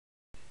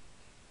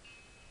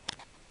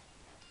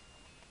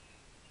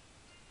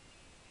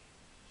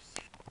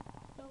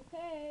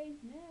Okay,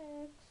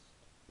 next.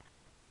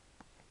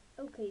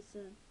 Okay,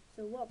 son,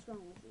 so what's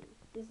wrong with you?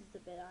 This is the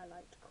bit I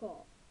like to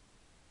call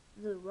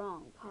the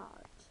wrong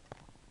part.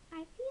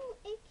 I feel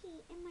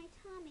icky in my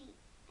tummy,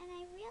 and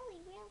I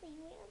really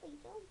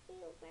don't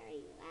feel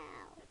very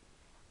well.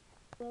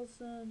 Well,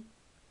 son,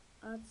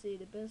 I'd say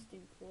the best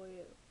thing for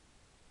you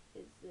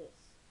is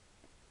this.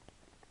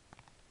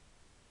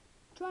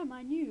 Try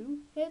my new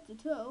head to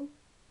toe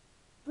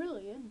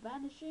brilliant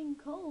vanishing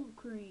cold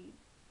cream.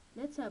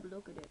 Let's have a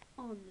look at it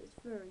on this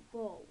very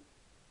bowl.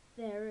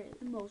 There is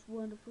the most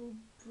wonderful,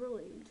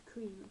 brilliant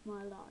cream of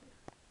my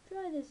life.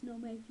 Try this and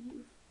it'll make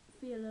you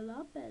feel a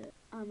lot better.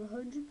 I'm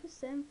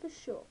 100% for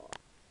sure.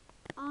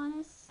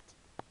 Honest.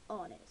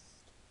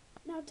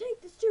 Now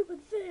take the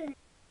stupid thing.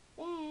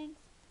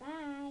 Thanks,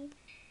 bye.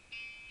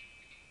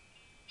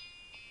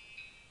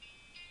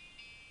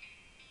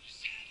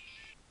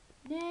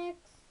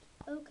 Next.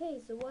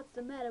 Okay, so what's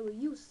the matter with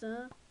you,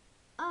 son?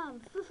 I'm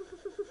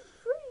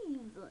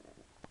freezing.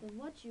 Then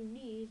what you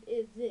need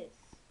is this.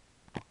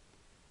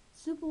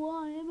 Super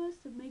warm ears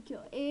to make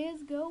your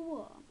ears go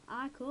warm.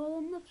 I call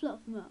them the fluff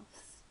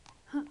muffs.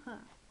 Haha.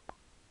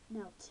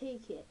 Now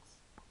take it.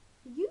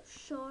 Are you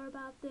sure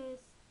about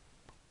this?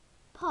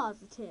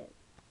 Positive.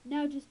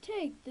 Now just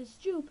take the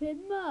stupid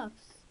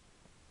muffs.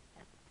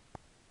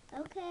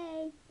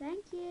 Okay,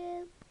 thank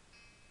you.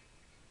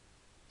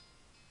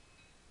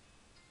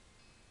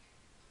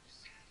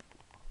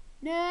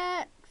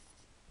 Next.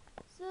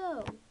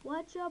 So,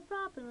 what's your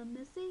problem,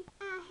 Missy?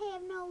 I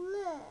have no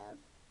love.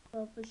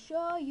 Well, for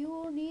sure you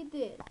will need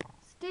this.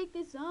 Stick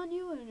this on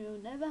you and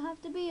you'll never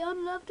have to be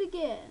unloved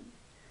again.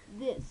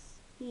 This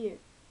here.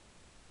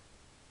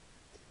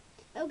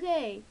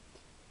 Okay,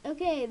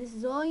 this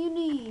is all you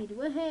need.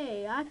 Well,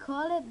 hey, I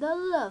call it the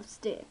love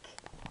stick.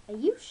 Are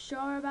you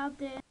sure about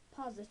this?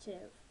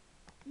 Positive.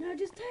 Now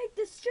just take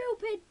the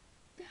stupid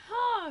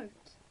heart.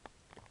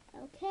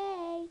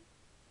 Okay,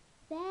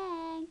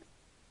 thanks.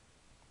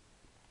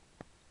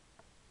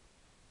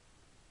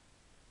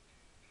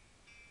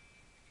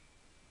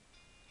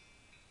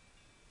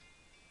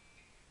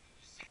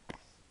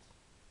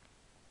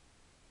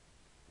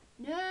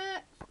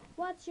 Next,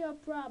 what's your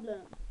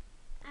problem?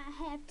 I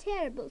have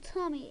terrible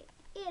tummy.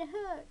 It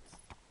hurts.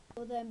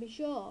 Well, then be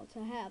sure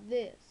to have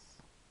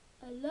this.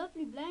 A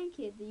lovely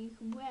blanket that you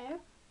can wear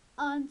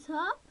on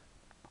top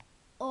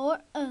or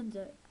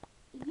under.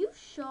 Are you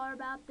sure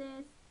about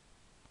this?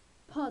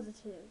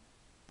 Positive.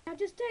 Now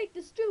just take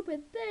the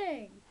stupid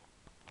thing.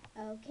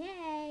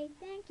 Okay,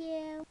 thank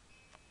you.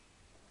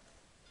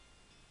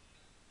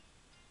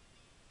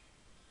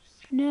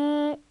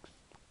 Next.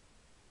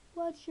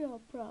 What's your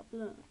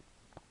problem?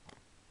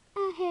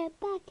 I have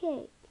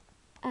backache.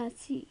 I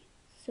see.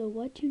 So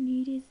what you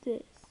need is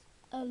this.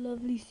 A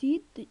lovely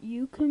seat that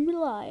you can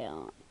rely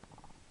on.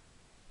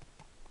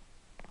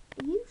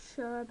 Are you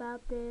sure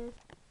about this?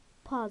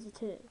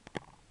 Positive.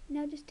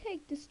 Now just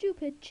take the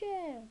stupid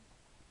chair.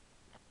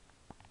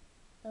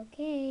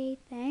 Okay,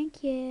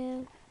 thank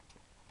you.